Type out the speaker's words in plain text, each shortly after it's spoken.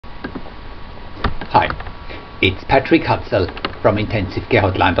Hi, it's Patrick Hutzel from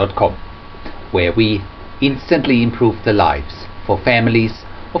IntensiveCareHotline.com, where we instantly improve the lives for families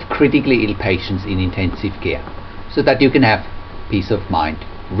of critically ill patients in intensive care, so that you can have peace of mind,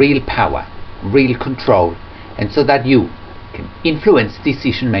 real power, real control, and so that you can influence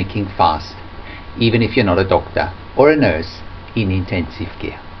decision making fast, even if you're not a doctor or a nurse in intensive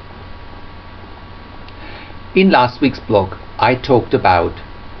care. In last week's blog, I talked about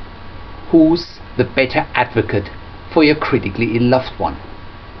who's the better advocate for your critically ill loved one,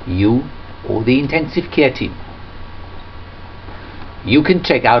 you or the intensive care team. You can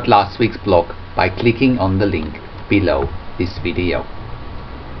check out last week's blog by clicking on the link below this video.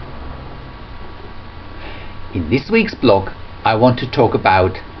 In this week's blog, I want to talk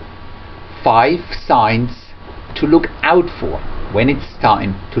about 5 signs to look out for when it's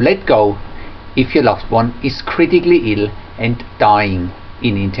time to let go if your loved one is critically ill and dying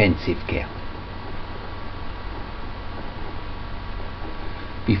in intensive care.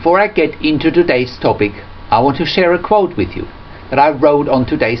 Before I get into today's topic, I want to share a quote with you that I wrote on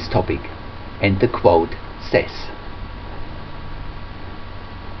today's topic, and the quote says,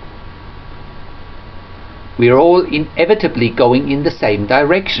 "We are all inevitably going in the same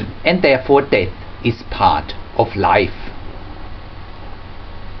direction, and therefore death is part of life."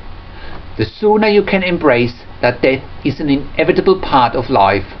 The sooner you can embrace that death is an inevitable part of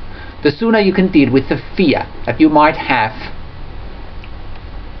life, the sooner you can deal with the fear that you might have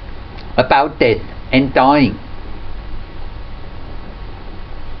about death and dying.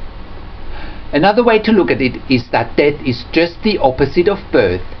 Another way to look at it is that death is just the opposite of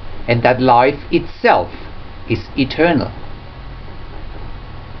birth, and that life itself is eternal.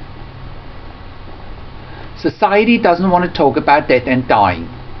 Society doesn't want to talk about death and dying,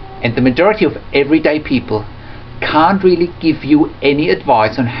 and the majority of everyday people can't really give you any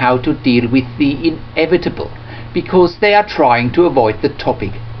advice on how to deal with the inevitable, because they are trying to avoid the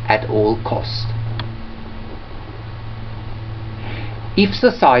topic at all costs. If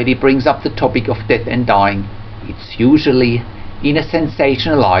society brings up the topic of death and dying, it's usually in a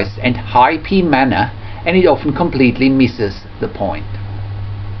sensationalized and hypey manner, and it often completely misses the point.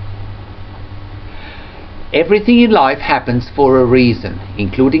 Everything in life happens for a reason,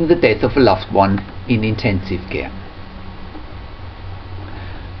 including the death of a loved one in intensive care.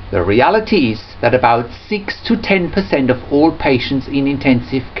 The reality is that about 6 to 10% of all patients in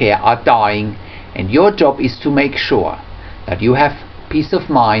intensive care are dying, and your job is to make sure that you have peace of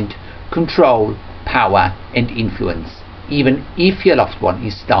mind, control, power and influence, even if your loved one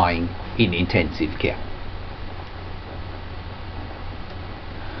is dying in intensive care.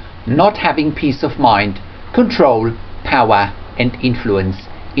 Not having peace of mind, control, power and influence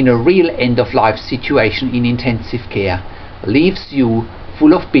in a real end-of-life situation in intensive care leaves you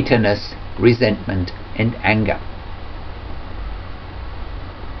full of bitterness, resentment and anger.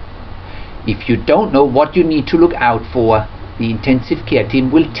 If you don't know what you need to look out for, the intensive care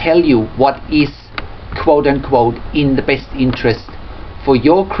team will tell you what is quote-unquote in the best interest for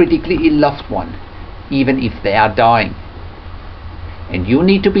your critically ill loved one, even if they are dying. And you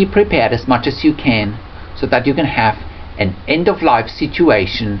need to be prepared as much as you can, so that you can have an end-of-life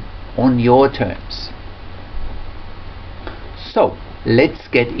situation on your terms. So, let's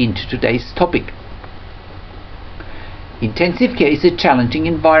get into today's topic. Intensive care is a challenging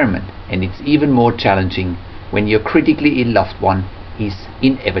environment, and it's even more challenging when your critically ill loved one is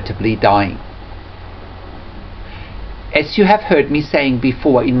inevitably dying. As you have heard me saying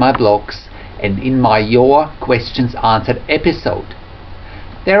before in my blogs and in my Your Questions Answered episode,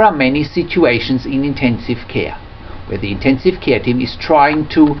 there are many situations in intensive care where the intensive care team is trying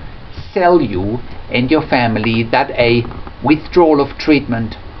to sell you and your family that a withdrawal of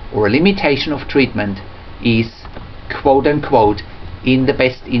treatment or a limitation of treatment is quote-unquote in the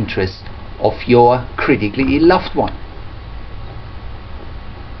best interest of your critically ill loved one.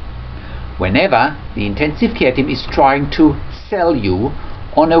 Whenever the intensive care team is trying to sell you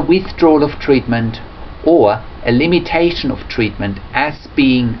on a withdrawal of treatment or a limitation of treatment as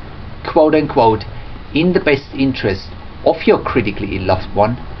being quote-unquote in the best interest of your critically ill loved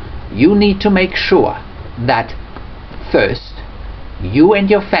one, you need to make sure that first, you and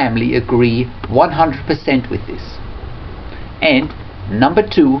your family agree 100% with this, and number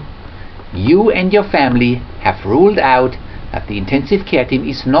 2, you and your family have ruled out that the intensive care team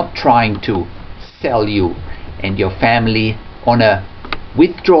is not trying to sell you and your family on a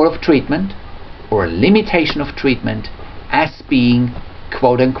withdrawal of treatment or a limitation of treatment as being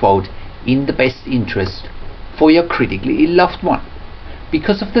quote-unquote in the best interest for your critically ill loved one,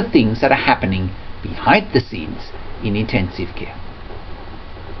 because of the things that are happening behind the scenes in intensive care.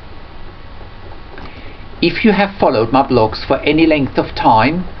 If you have followed my blogs for any length of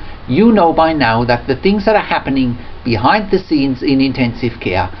time, you know by now that the things that are happening behind the scenes in intensive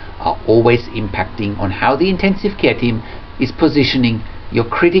care are always impacting on how the intensive care team is positioning your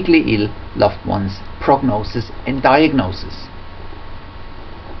critically ill loved one's prognosis and diagnosis.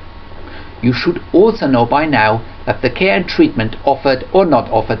 You should also know by now that the care and treatment offered or not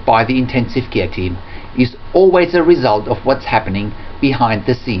offered by the intensive care team is always a result of what's happening behind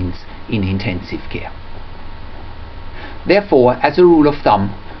the scenes in intensive care. Therefore, as a rule of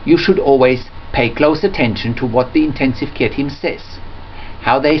thumb, you should always pay close attention to what the intensive care team says,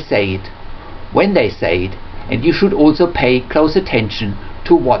 how they say it, when they say it, and you should also pay close attention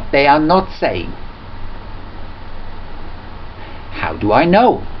to what they are not saying. How do I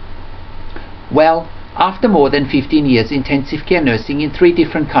know? Well, after more than 15 years intensive care nursing in 3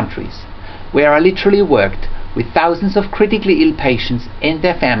 different countries, where I literally worked with thousands of critically ill patients and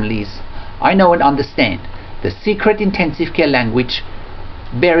their families, I know and understand the secret intensive care language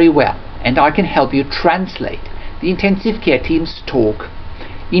very well, and I can help you translate the intensive care team's talk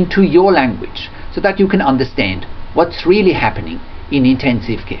into your language so that you can understand what's really happening in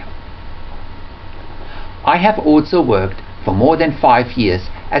intensive care. I have also worked for more than 5 years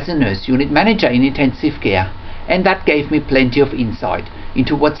as a nurse unit manager in intensive care, and that gave me plenty of insight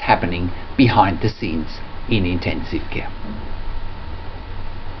into what's happening behind the scenes in intensive care.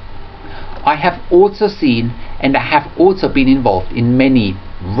 I have also seen and I have also been involved in many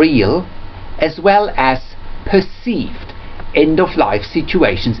real as well as perceived end-of-life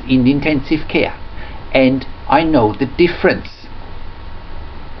situations in intensive care, and I know the difference.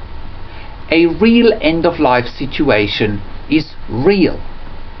 A real end-of-life situation is real,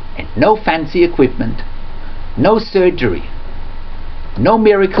 and no fancy equipment, no surgery, no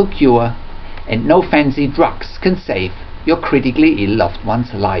miracle cure, and no fancy drugs can save your critically ill loved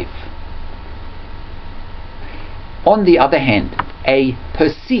one's life. On the other hand, a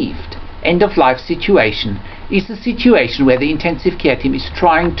perceived end-of-life situation is a situation where the intensive care team is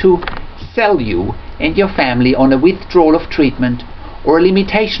trying to sell you and your family on a withdrawal of treatment or a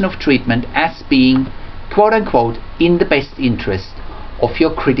limitation of treatment as being quote-unquote in the best interest of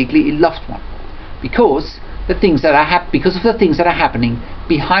your critically ill loved one, because of the things that are happening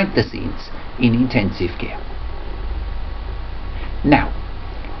behind the scenes in intensive care. Now,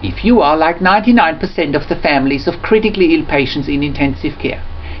 if you are like 99% of the families of critically ill patients in intensive care,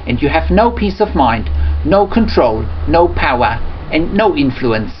 and you have no peace of mind, no control, no power, and no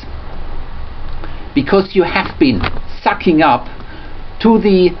influence, because you have been sucking up to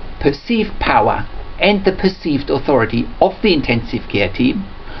the perceived power and the perceived authority of the intensive care team,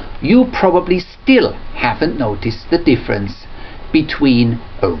 you probably still haven't noticed the difference between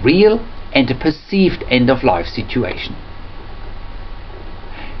a real and a perceived end-of-life situation.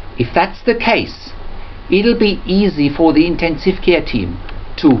 If that's the case, it'll be easy for the intensive care team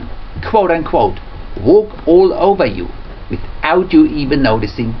to quote-unquote walk all over you without you even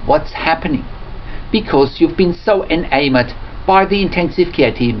noticing what's happening, because you've been so enamored by the intensive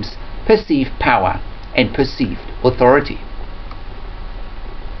care team's perceived power and perceived authority.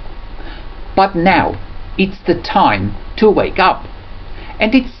 But now it's the time to wake up,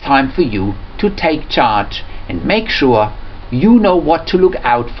 and it's time for you to take charge and make sure you know what to look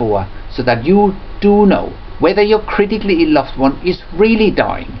out for, so that you do know whether your critically ill loved one is really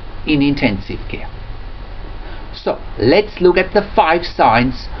dying in intensive care. So let's look at the 5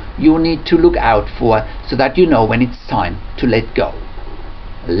 signs you need to look out for so that you know when it's time to let go.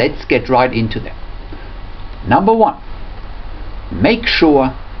 Let's get right into them. Number 1, make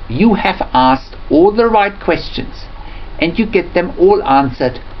sure you have asked all the right questions and you get them all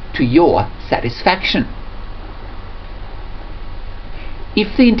answered to your satisfaction.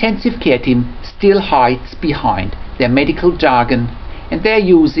 If the intensive care team still hides behind their medical jargon and they're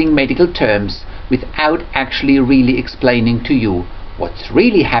using medical terms without actually really explaining to you what's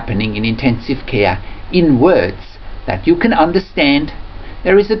really happening in intensive care in words that you can understand,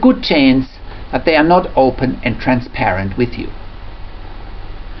 there is a good chance that they are not open and transparent with you.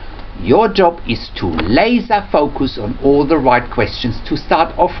 Your job is to laser focus on all the right questions to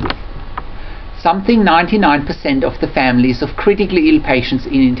start off with, something 99% of the families of critically ill patients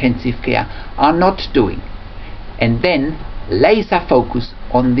in intensive care are not doing, and then laser focus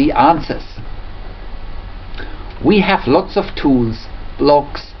on the answers. We have lots of tools,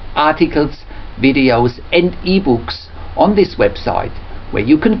 blogs, articles, videos and ebooks on this website where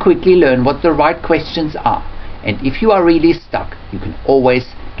you can quickly learn what the right questions are, and if you are really stuck, you can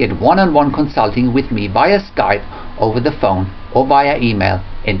always get one-on-one consulting with me via Skype, over the phone or via email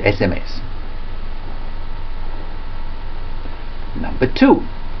and SMS. Number 2,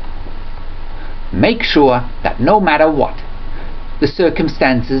 Make sure that no matter what the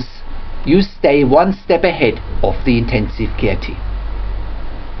circumstances, you stay one step ahead of the intensive care team.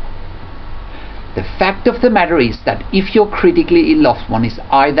 The fact of the matter is that if your critically ill loved one is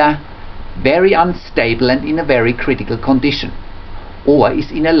either very unstable and in a very critical condition, or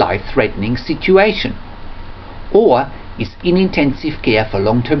is in a life-threatening situation, or is in intensive care for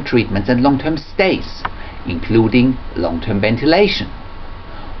long-term treatments and long-term stays, including long-term ventilation,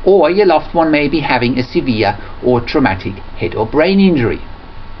 or your loved one may be having a severe or traumatic head or brain injury,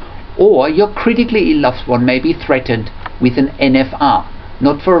 or your critically ill loved one may be threatened with an NFR,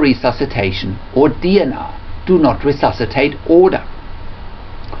 not for resuscitation, or DNR, do not resuscitate order,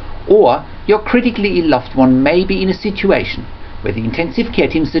 or your critically ill loved one may be in a situation where the intensive care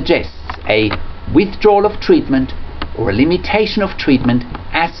team suggests a withdrawal of treatment or a limitation of treatment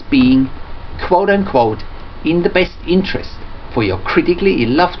as being quote-unquote in the best interest for your critically ill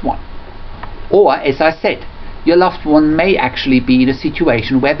loved one. Or, as I said, your loved one may actually be in a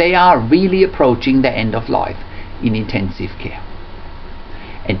situation where they are really approaching the end of life in intensive care.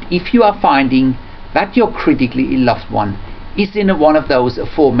 And if you are finding that your critically ill loved one is in one of those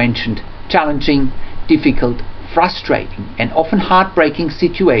aforementioned challenging, difficult, frustrating and often heartbreaking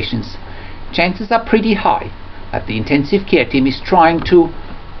situations, chances are pretty high that the intensive care team is trying to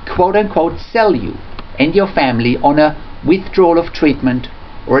quote-unquote sell you and your family on a withdrawal of treatment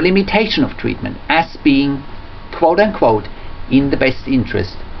or a limitation of treatment as being quote-unquote in the best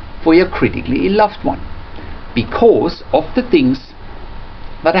interest for your critically ill loved one, because of the things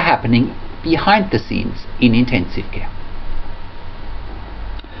that are happening behind the scenes in intensive care.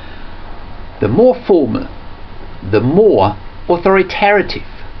 The more formal, the more authoritative,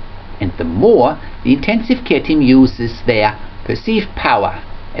 and the more the intensive care team uses their perceived power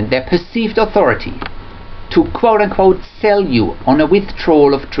and their perceived authority to quote-unquote sell you on a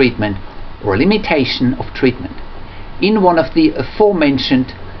withdrawal of treatment or a limitation of treatment in one of the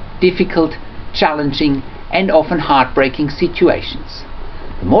aforementioned difficult, challenging and often heartbreaking situations,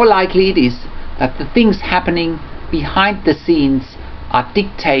 the more likely it is that the things happening behind the scenes are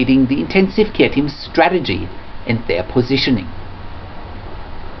dictating the intensive care team's strategy and their positioning.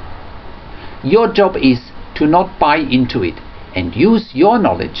 Your job is to not buy into it and use your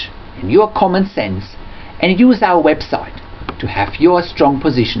knowledge and your common sense and use our website to have your strong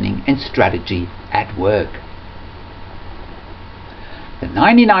positioning and strategy at work. The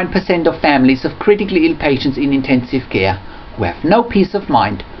 99% of families of critically ill patients in intensive care who have no peace of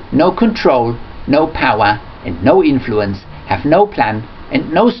mind, no control, no power and no influence, have no plan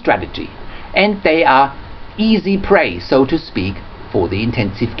and no strategy, and they are easy prey, so to speak, for the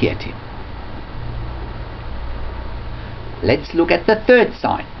intensive care team. Let's look at the third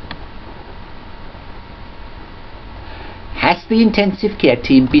sign. Has the intensive care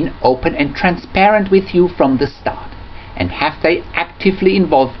team been open and transparent with you from the start? And have they actively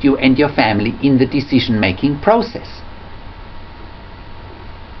involved you and your family in the decision-making process?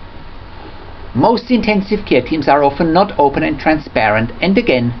 Most intensive care teams are often not open and transparent, and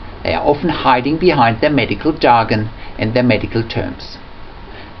again, they are often hiding behind their medical jargon and their medical terms.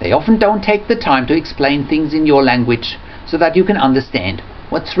 They often don't take the time to explain things in your language so that you can understand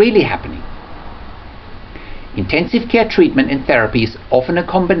what's really happening. Intensive care treatment and therapy is often a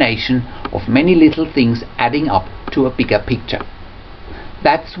combination of many little things adding up to a bigger picture.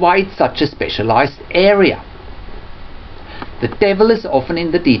 That's why it's such a specialized area. The devil is often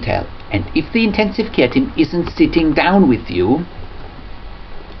in the detail, and if the intensive care team isn't sitting down with you,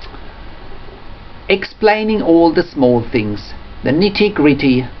 explaining all the small things, the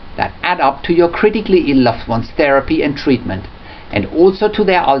nitty-gritty that add up to your critically ill loved one's therapy and treatment, and also to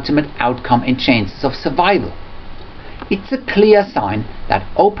their ultimate outcome and chances of survival, it's a clear sign that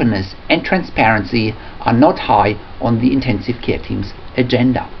openness and transparency are not high on the intensive care team's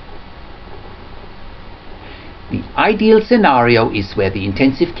agenda. The ideal scenario is where the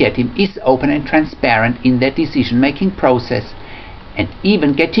intensive care team is open and transparent in their decision-making process, and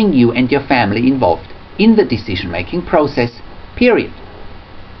even getting you and your family involved in the decision-making process, period.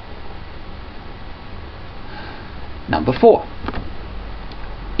 Number 4.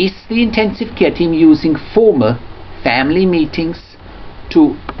 Is the intensive care team using formal family meetings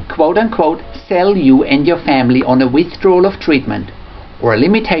to quote-unquote sell you and your family on a withdrawal of treatment or a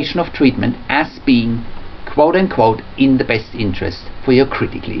limitation of treatment as being quote-unquote in the best interest for your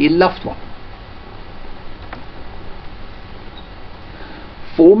critically ill loved one?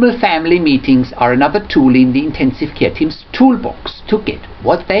 Formal family meetings are another tool in the intensive care team's toolbox to get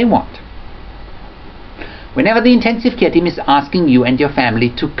what they want. Whenever the intensive care team is asking you and your family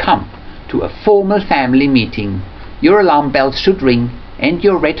to come to a formal family meeting, your alarm bells should ring and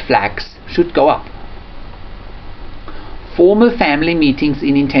your red flags should go up. Formal family meetings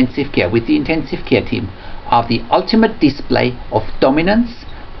in intensive care with the intensive care team are the ultimate display of dominance,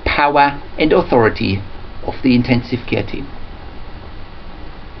 power and authority of the intensive care team.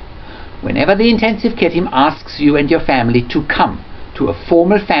 Whenever the intensive care team asks you and your family to come to a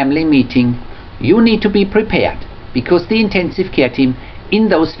formal family meeting, you need to be prepared, because the intensive care team in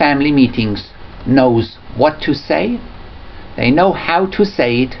those family meetings knows what to say, they know how to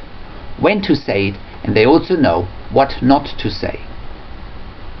say it, when to say it, and they also know what not to say.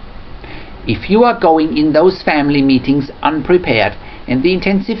 If you are going in those family meetings unprepared, and the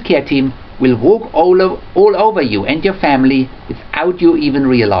intensive care team will walk all over you and your family without you even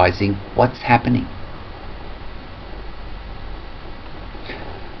realizing what's happening.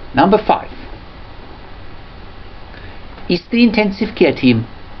 Number 5. Is the intensive care team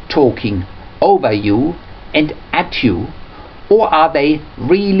talking over you and at you, or are they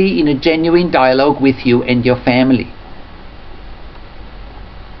really in a genuine dialogue with you and your family?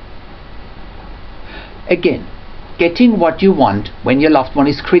 Again, getting what you want when your loved one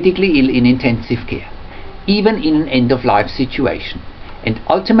is critically ill in intensive care, even in an end-of-life situation, and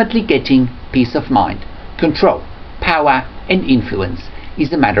ultimately getting peace of mind, control, power and influence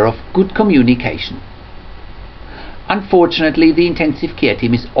is a matter of good communication. Unfortunately, the intensive care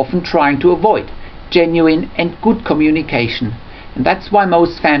team is often trying to avoid genuine and good communication, and that's why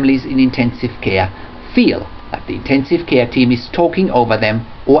most families in intensive care feel that the intensive care team is talking over them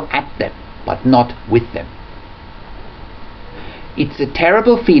or at them, but not with them. It's a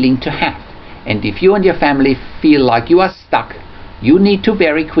terrible feeling to have, and if you and your family feel like you are stuck, you need to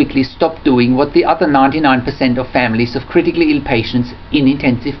very quickly stop doing what the other 99% of families of critically ill patients in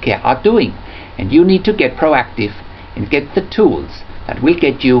intensive care are doing, and you need to get proactive and get the tools that will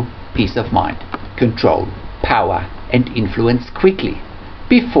get you peace of mind, control, power and influence quickly,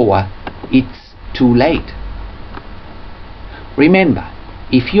 before it's too late. Remember,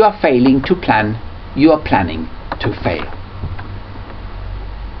 if you are failing to plan, you are planning to fail.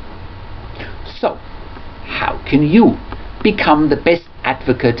 So, how can you become the best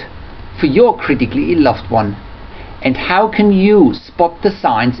advocate for your critically ill loved one? And how can you spot the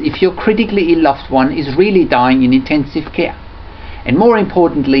signs if your critically ill loved one is really dying in intensive care? And more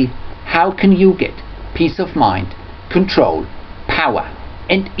importantly, how can you get peace of mind, control, power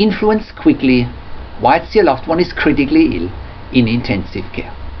and influence quickly whilst your loved one is critically ill in intensive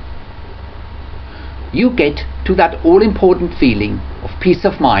care? You get to that all-important feeling of peace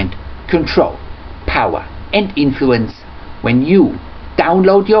of mind, control, power and influence when you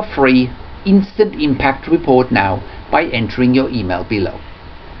download your free instant impact report now by entering your email below.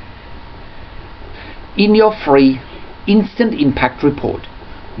 In your free instant impact report,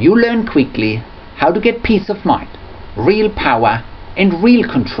 you learn quickly how to get peace of mind, real power and real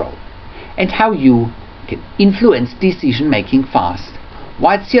control, and how you can influence decision making fast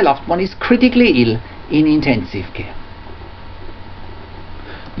whilst your loved one is critically ill in intensive care.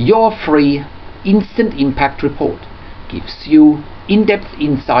 Your free instant impact report gives you in-depth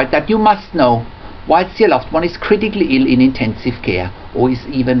insight that you must know whilst your loved one is critically ill in intensive care or is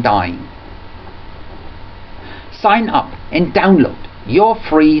even dying. Sign up and download your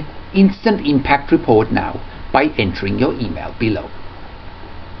free instant impact report now by entering your email below.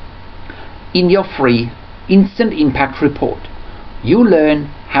 In your free instant impact report, you learn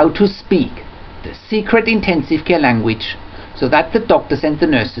how to speak the secret intensive care language so that the doctors and the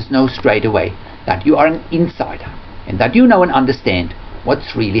nurses know straight away that you are an insider and that you know and understand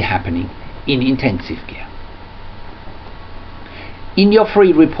what's really happening in intensive care. In your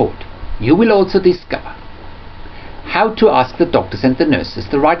free report, you will also discover how to ask the doctors and the nurses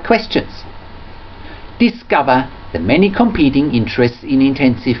the right questions. Discover the many competing interests in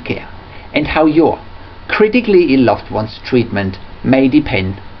intensive care and how your critically ill loved one's treatment may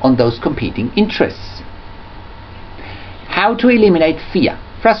depend on those competing interests. How to eliminate fear,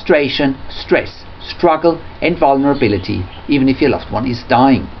 frustration, stress, struggle and vulnerability even if your loved one is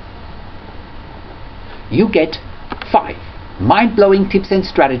dying. You get 5 mind-blowing tips and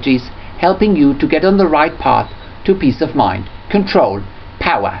strategies helping you to get on the right path to peace of mind, control,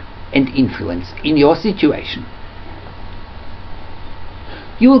 power and influence in your situation.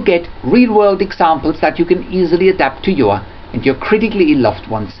 You will get real-world examples that you can easily adapt to your and your critically ill loved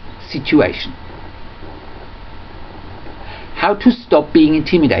one's situation. How to stop being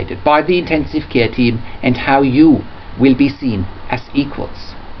intimidated by the intensive care team and how you will be seen as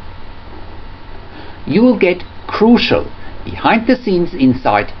equals. You will get crucial behind-the-scenes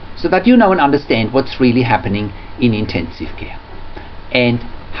insight so that you know and understand what's really happening in intensive care and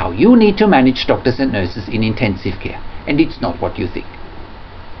how you need to manage doctors and nurses in intensive care, and it's not what you think.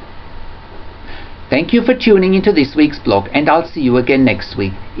 Thank you for tuning into this week's blog, and I'll see you again next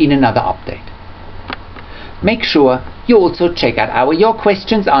week in another update. Make sure you also check out our Your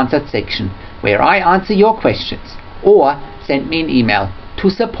Questions Answered section, where I answer your questions, or send me an email to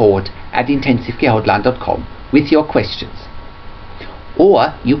support@intensivcarehotline.com with your questions.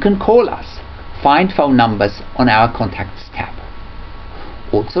 Or you can call us. Find phone numbers on our Contacts tab.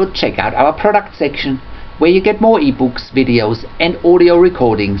 Also check out our product section, where you get more ebooks, videos and audio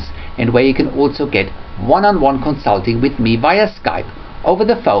recordings, and where you can also get one-on-one consulting with me via Skype, over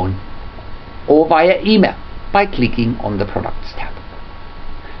the phone or via email by clicking on the Products tab.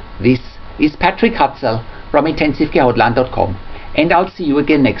 This is Patrick Hutzel from IntensivCareHotline.com, and I'll see you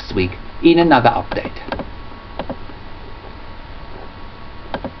again next week in another update.